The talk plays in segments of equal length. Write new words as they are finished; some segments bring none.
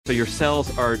So your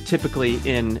cells are typically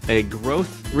in a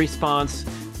growth response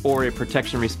or a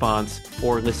protection response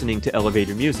or listening to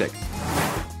elevator music.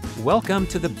 Welcome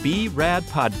to the Be Rad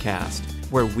podcast,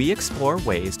 where we explore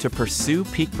ways to pursue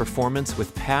peak performance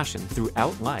with passion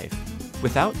throughout life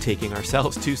without taking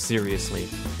ourselves too seriously.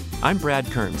 I'm Brad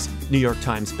Kearns, New York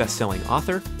Times bestselling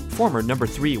author, former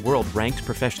 #3 world-ranked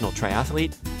professional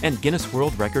triathlete, and Guinness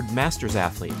World Record Masters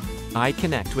athlete. I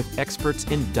connect with experts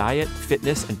in diet,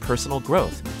 fitness, and personal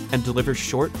growth, and deliver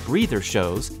short breather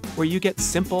shows where you get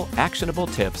simple, actionable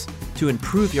tips to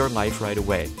improve your life right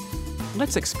away.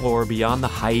 Let's explore beyond the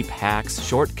hype, hacks,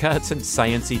 shortcuts, and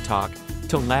sciencey talk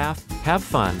to laugh, have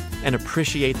fun, and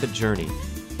appreciate the journey.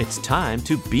 It's time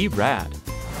to be rad.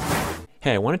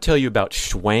 Hey, I want to tell you about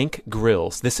Schwank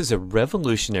Grills. This is a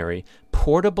revolutionary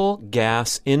portable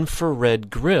gas infrared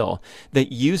grill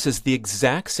that uses the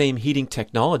exact same heating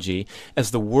technology as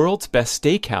the world's best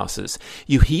steakhouses.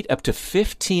 You heat up to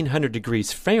 1,500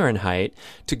 degrees Fahrenheit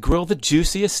to grill the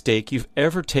juiciest steak you've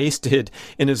ever tasted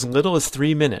in as little as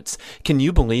 3 minutes. Can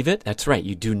you believe it? That's right.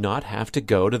 You do not have to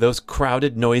go to those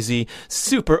crowded, noisy,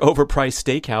 super overpriced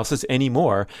steakhouses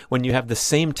anymore when you have the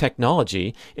same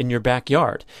technology in your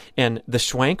backyard. And the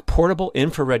Schwank portable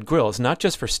infrared grill is not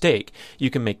just for steak. You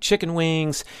can make chicken wings,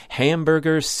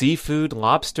 hamburgers, seafood,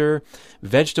 lobster,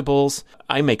 vegetables.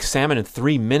 I make salmon in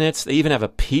 3 minutes. They even have a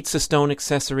pizza stone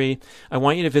accessory. I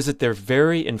want you to visit their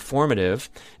very informative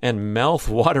and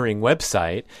mouth-watering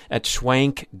website at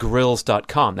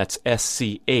schwankgrills.com. That's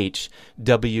SCHWANK.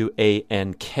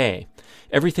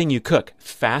 Everything you cook,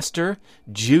 faster,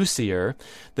 juicier.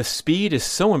 The speed is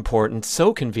so important,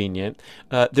 so convenient.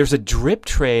 There's a drip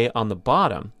tray on the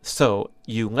bottom, so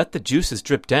you let the juices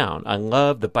drip down. I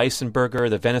love the bison burger,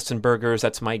 the venison burgers.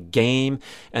 That's my game.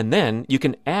 And then you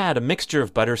can add a mixture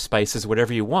of butter, spices,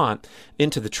 whatever you want,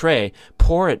 into the tray.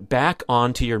 Pour it back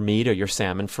onto your meat or your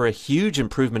salmon for a huge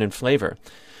improvement in flavor.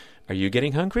 Are you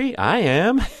getting hungry? I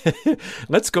am.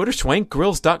 Let's go to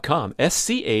schwankgrills.com,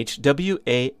 SCHWANK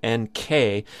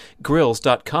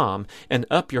grills.com, and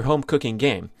up your home cooking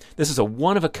game. This is a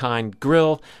one-of-a-kind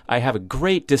grill. I have a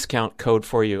great discount code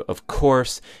for you, of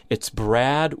course. It's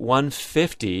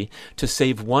BRAD150 to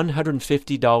save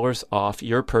 $150 off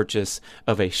your purchase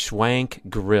of a Schwank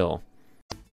grill.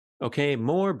 Okay,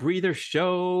 more breather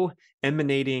show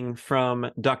emanating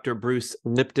from Dr. Bruce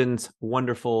Lipton's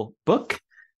wonderful book,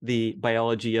 The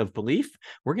Biology of Belief.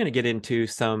 We're going to get into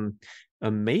some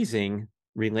amazing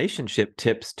relationship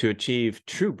tips to achieve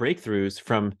true breakthroughs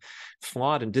from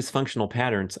flawed and dysfunctional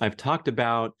patterns. I've talked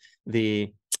about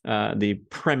the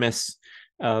premise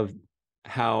of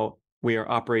how we are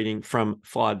operating from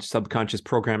flawed subconscious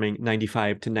programming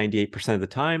 95 to 98% of the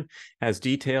time, as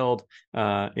detailed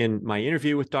in my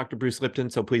interview with Dr. Bruce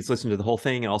Lipton. So please listen to the whole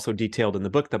thing. Also detailed in the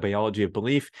book, The Biology of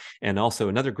Belief, and also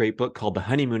another great book called The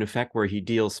Honeymoon Effect, where he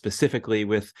deals specifically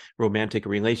with romantic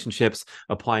relationships,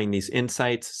 applying these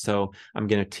insights. So I'm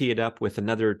going to tee it up with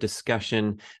another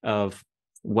discussion of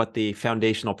what the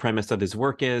foundational premise of his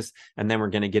work is, and then we're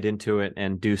going to get into it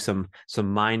and do some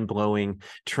mind-blowing,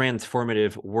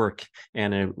 transformative work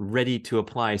and a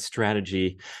ready-to-apply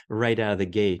strategy right out of the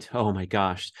gate. Oh my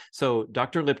gosh. So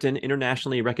Dr. Lipton,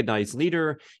 internationally recognized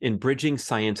leader in bridging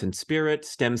science and spirit,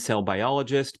 stem cell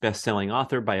biologist, best-selling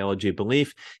author, Biology of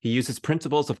Belief. He uses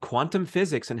principles of quantum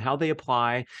physics and how they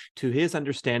apply to his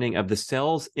understanding of the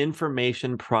cell's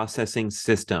information processing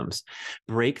systems.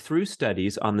 Breakthrough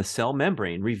studies on the cell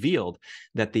membrane revealed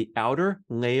that the outer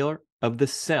layer of the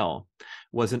cell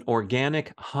was an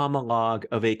organic homologue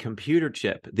of a computer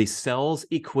chip, the cell's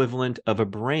equivalent of a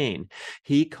brain.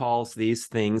 He calls these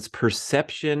things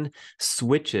perception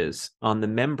switches on the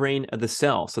membrane of the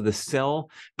cell. So the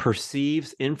cell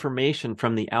perceives information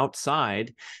from the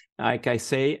outside. Like I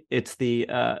say, it's the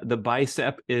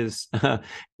bicep is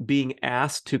being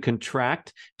asked to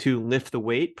contract to lift the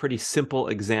weight. Pretty simple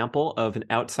example of an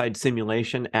outside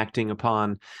simulation acting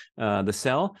upon the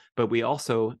cell. But we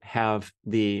also have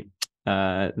the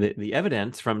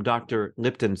evidence from Dr.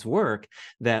 Lipton's work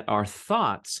that our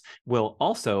thoughts will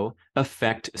also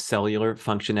affect cellular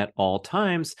function at all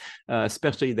times,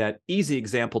 especially that easy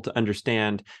example to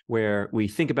understand where we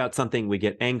think about something, we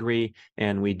get angry,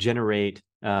 and we generate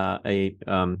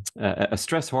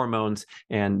stress hormones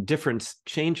and different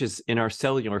changes in our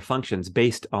cellular functions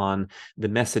based on the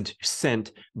message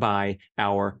sent by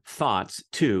our thoughts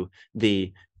to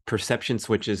the perception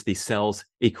switches, the cell's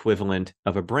equivalent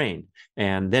of a brain.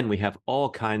 And then we have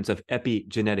all kinds of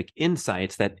epigenetic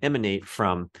insights that emanate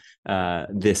from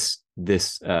this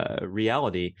this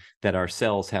reality that our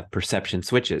cells have perception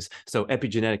switches. So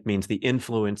epigenetic means the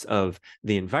influence of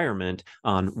the environment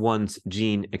on one's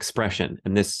gene expression.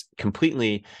 And this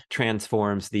completely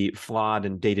transforms the flawed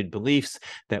and dated beliefs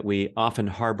that we often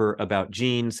harbor about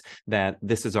genes, that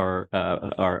this is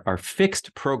our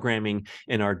fixed programming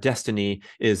in our destiny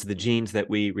is the genes that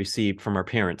we received from our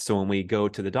parents. So when we go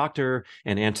to the doctor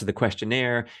and answer the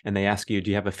questionnaire and they ask you,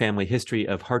 do you have a family history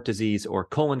of heart disease or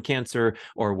colon cancer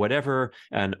or whatever?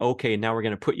 And okay, now we're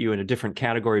going to put you in a different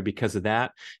category because of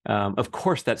that. Of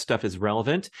course, that stuff is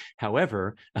relevant.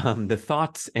 However, the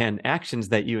thoughts and actions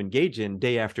that you engage in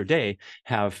day after day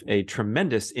have a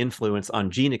tremendous influence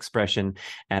on gene expression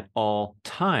at all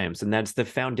times. And that's the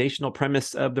foundational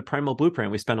premise of the Primal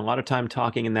Blueprint. We spend a lot of time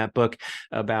talking in that book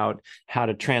about how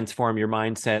to transform your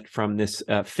mindset from this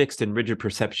fixed and rigid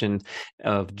perception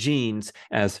of genes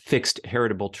as fixed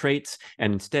heritable traits,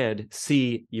 and instead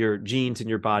see your genes in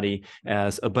your body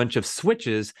as a bunch of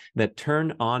switches that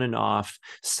turn on and off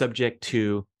subject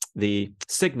to the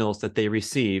signals that they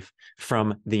receive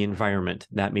from the environment.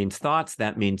 That means thoughts.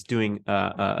 That means doing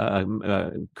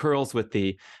curls with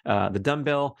the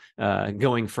dumbbell,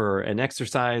 going for an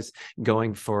exercise,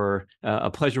 going for a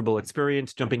pleasurable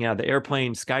experience, jumping out of the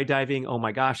airplane, skydiving. Oh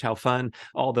my gosh, how fun.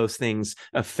 All those things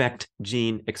affect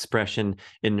gene expression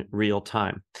in real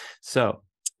time. So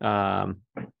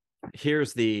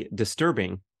here's the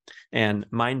disturbing and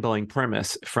mind-blowing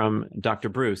premise from Dr.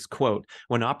 Bruce, quote,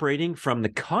 when operating from the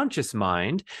conscious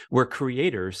mind, we're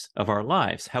creators of our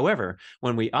lives. However,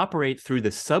 when we operate through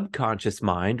the subconscious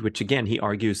mind, which again, he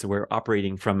argues that we're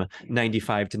operating from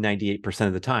 95 to 98%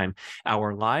 of the time,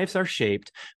 our lives are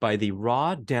shaped by the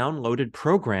raw downloaded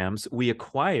programs we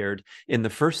acquired in the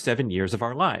first 7 years of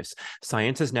our lives.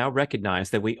 Science has now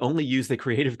recognized that we only use the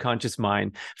creative conscious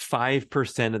mind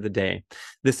 5% of the day.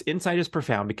 This insight is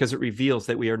profound because it reveals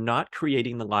that we are not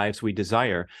creating the lives we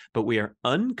desire, but we are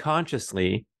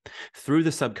unconsciously, through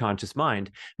the subconscious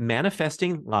mind,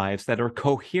 manifesting lives that are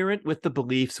coherent with the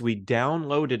beliefs we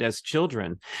downloaded as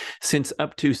children. Since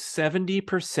up to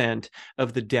 70%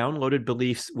 of the downloaded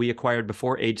beliefs we acquired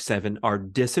before age 7 are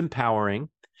disempowering,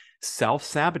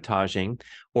 self-sabotaging,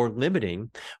 or limiting,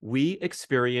 we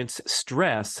experience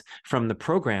stress from the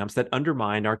programs that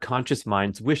undermine our conscious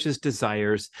mind's wishes,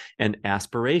 desires, and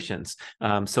aspirations.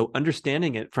 So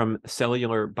understanding it from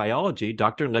cellular biology,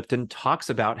 Dr. Lipton talks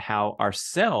about how our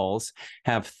cells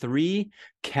have 3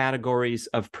 categories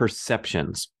of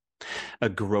perceptions: a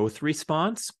growth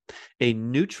response, a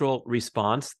neutral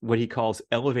response, what he calls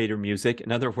elevator music.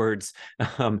 In other words,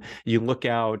 you look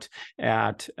out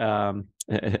at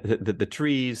the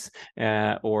trees,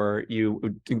 or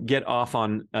you get off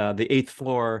on the 8th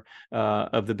floor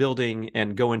of the building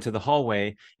and go into the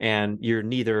hallway, and you're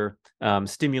neither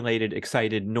stimulated,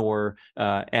 excited, nor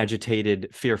agitated,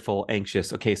 fearful,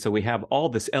 anxious. Okay, so we have all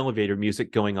this elevator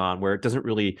music going on where it doesn't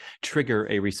really trigger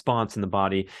a response in the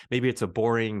body. Maybe it's a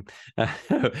boring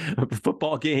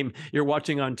football game you're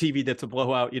watching on TV that's a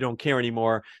blowout. You don't care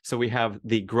anymore. So we have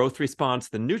the growth response,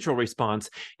 the neutral response,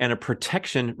 and a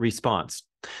protection response.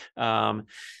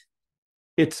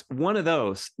 It's one of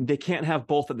those. They can't have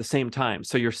both at the same time.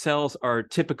 So your cells are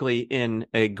typically in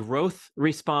a growth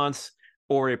response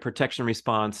or a protection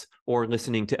response, or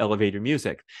listening to elevator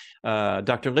music.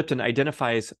 Dr. Lipton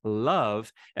identifies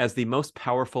love as the most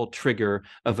powerful trigger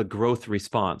of a growth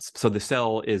response. So the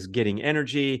cell is getting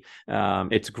energy,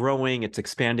 it's growing, it's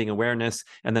expanding awareness,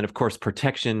 and then of course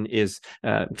protection is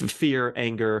fear,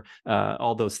 anger,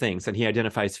 all those things. And he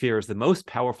identifies fear as the most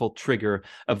powerful trigger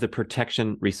of the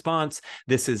protection response.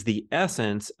 This is the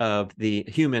essence of the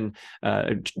human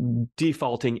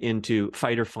defaulting into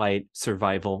fight or flight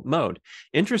survival mode.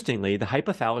 Interestingly, the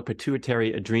hypothalamic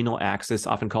pituitary adrenal axis,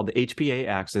 often called the HPA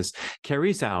axis,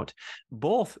 carries out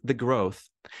both the growth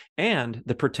and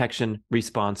the protection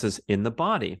responses in the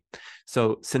body.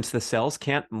 So since the cells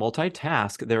can't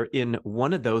multitask, they're in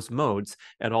one of those modes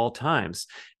at all times.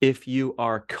 If you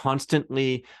are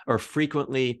constantly or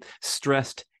frequently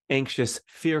stressed, anxious,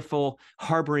 fearful,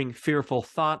 harboring fearful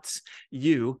thoughts,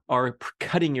 you are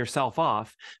cutting yourself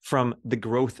off from the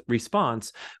growth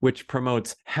response, which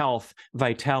promotes health,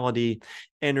 vitality,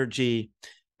 energy,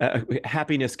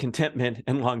 happiness, contentment,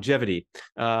 and longevity.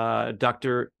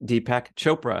 Dr. Deepak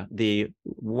Chopra, the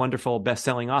wonderful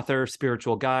best-selling author,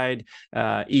 spiritual guide,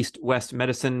 East-West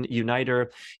medicine uniter,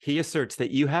 he asserts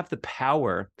that you have the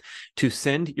power to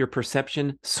send your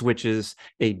perception switches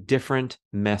a different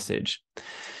message.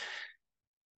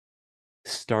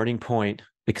 Starting point: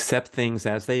 accept things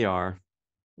as they are.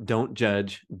 don't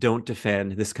judge, don't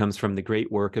defend. This comes from the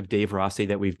great work of Dave Rossi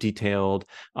that we've detailed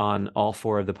on all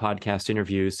 4 of the podcast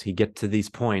interviews. He gets to these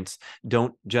points.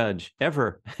 Don't judge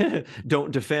ever.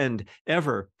 Don't defend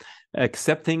ever.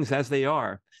 Accept things as they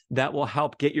are. That will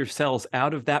help get your cells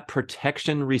out of that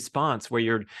protection response where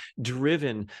you're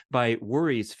driven by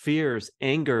worries, fears,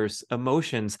 angers,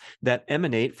 emotions that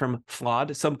emanate from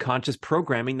flawed subconscious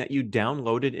programming that you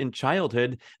downloaded in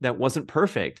childhood that wasn't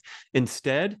perfect.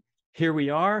 Instead, here we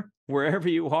are, wherever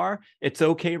you are. It's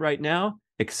okay right now.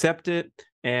 Accept it.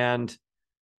 And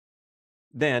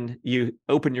then you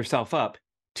open yourself up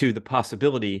to the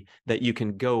possibility that you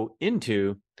can go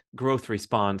into growth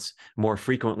response more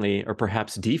frequently, or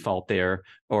perhaps default there,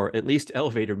 or at least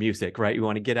elevator music, right? You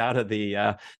want to get out of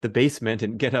the basement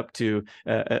and get up to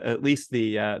at least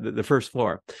the first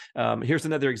floor. Here's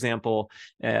another example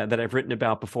that I've written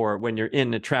about before. When you're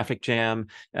in a traffic jam,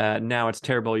 now it's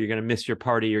terrible. You're going to miss your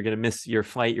party. You're going to miss your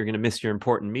flight. You're going to miss your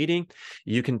important meeting.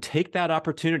 You can take that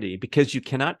opportunity because you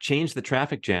cannot change the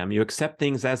traffic jam. You accept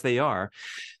things as they are.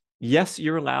 Yes,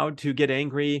 you're allowed to get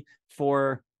angry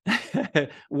for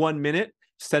 1 minute.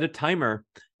 Set a timer.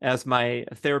 As my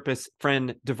therapist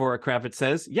friend Devora Kravitz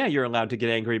says, yeah, you're allowed to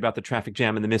get angry about the traffic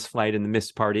jam and the missed flight and the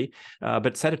missed party,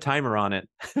 but set a timer on it.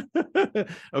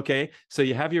 Okay, so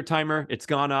you have your timer. It's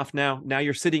gone off now. Now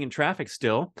you're sitting in traffic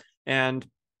still, and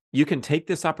you can take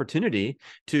this opportunity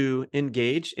to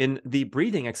engage in the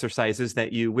breathing exercises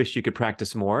that you wish you could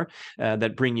practice more,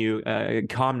 that bring you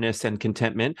calmness and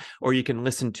contentment, or you can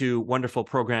listen to wonderful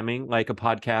programming like a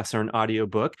podcast or an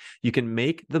audiobook. You can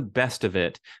make the best of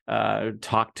it.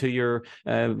 Talk to your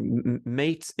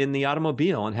mates in the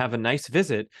automobile and have a nice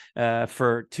visit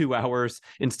for 2 hours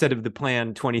instead of the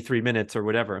planned 23 minutes or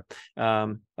whatever.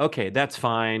 Okay, that's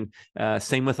fine.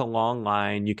 Same with a long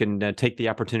line. You can take the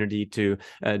opportunity to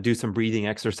do some breathing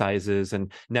exercises.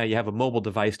 And now you have a mobile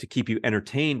device to keep you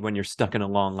entertained when you're stuck in a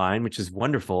long line, which is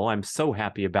wonderful. I'm so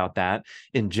happy about that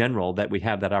in general, that we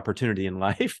have that opportunity in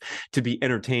life to be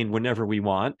entertained whenever we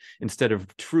want, instead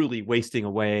of truly wasting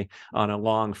away on a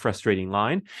long, frustrating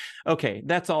line. Okay,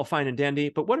 that's all fine and dandy.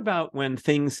 But what about when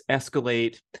things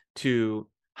escalate to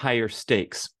higher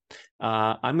stakes?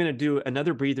 I'm going to do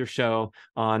another breather show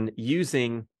on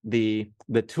using the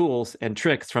tools and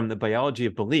tricks from the biology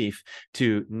of belief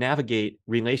to navigate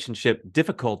relationship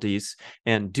difficulties,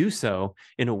 and do so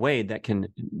in a way that can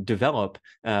develop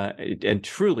and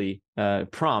truly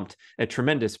prompt a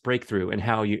tremendous breakthrough in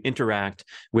how you interact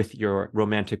with your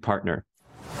romantic partner.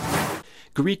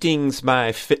 Greetings,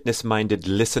 my fitness-minded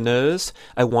listeners.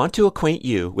 I want to acquaint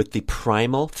you with the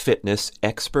Primal Fitness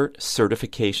Expert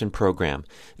Certification Program,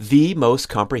 the most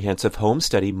comprehensive home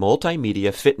study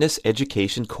multimedia fitness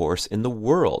education course in the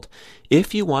world.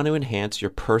 If you want to enhance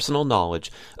your personal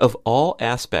knowledge of all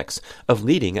aspects of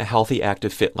leading a healthy,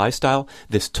 active, fit lifestyle,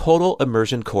 this total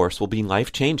immersion course will be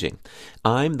life-changing.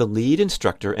 I'm the lead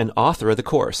instructor and author of the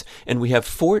course, and we have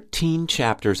 14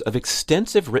 chapters of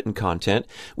extensive written content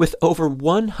with over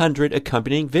 100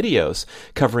 accompanying videos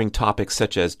covering topics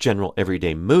such as general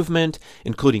everyday movement,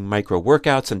 including micro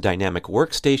workouts and dynamic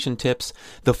workstation tips,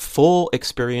 the full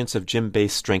experience of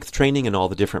gym-based strength training in all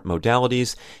the different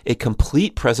modalities, a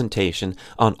complete presentation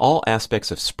on all aspects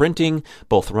of sprinting,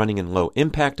 both running and low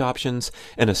impact options,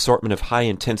 an assortment of high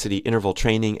intensity interval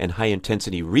training and high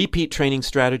intensity repeat training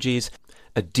strategies,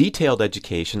 a detailed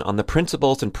education on the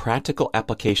principles and practical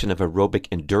application of aerobic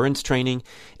endurance training,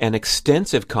 and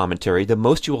extensive commentary, the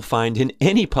most you will find in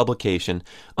any publication,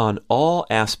 on all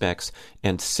aspects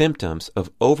and symptoms of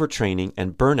overtraining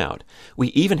and burnout. We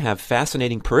even have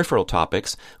fascinating peripheral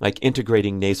topics like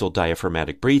integrating nasal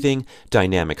diaphragmatic breathing,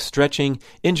 dynamic stretching,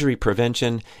 injury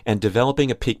prevention, and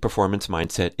developing a peak performance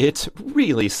mindset. It's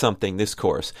really something, this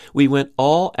course. We went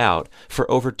all out for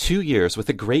over 2 years with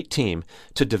a great team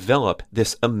to develop this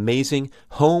amazing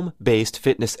home-based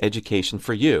fitness education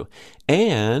for you.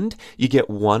 And you get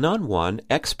one-on-one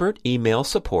expert email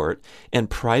support and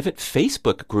private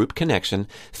Facebook group connection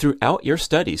throughout your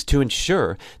studies to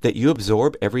ensure that you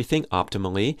absorb everything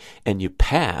optimally and you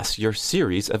pass your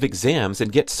series of exams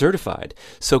and get certified.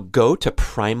 So go to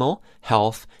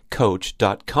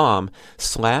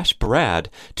primalhealthcoach.com/Brad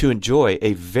to enjoy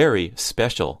a very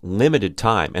special limited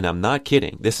time. And I'm not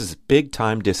kidding. This is a big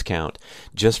time discount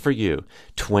just for you.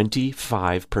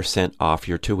 25% off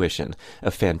your tuition.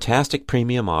 A fantastic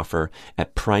premium offer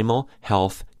at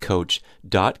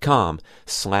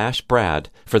primalhealthcoach.com/Brad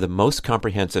for the most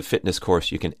comprehensive fitness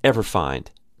course you can ever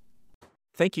find.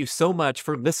 Thank you so much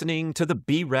for listening to the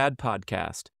BRAD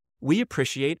podcast. We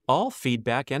appreciate all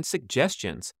feedback and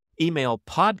suggestions. Email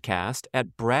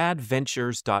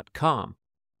podcast@bradventures.com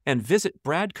and visit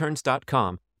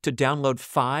bradkearns.com to download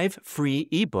 5 free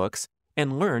ebooks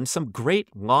and learn some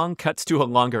great long cuts to a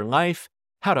longer life,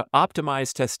 how to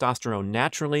optimize testosterone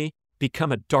naturally,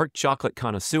 become a dark chocolate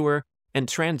connoisseur, and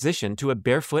transition to a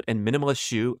barefoot and minimalist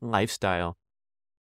shoe lifestyle.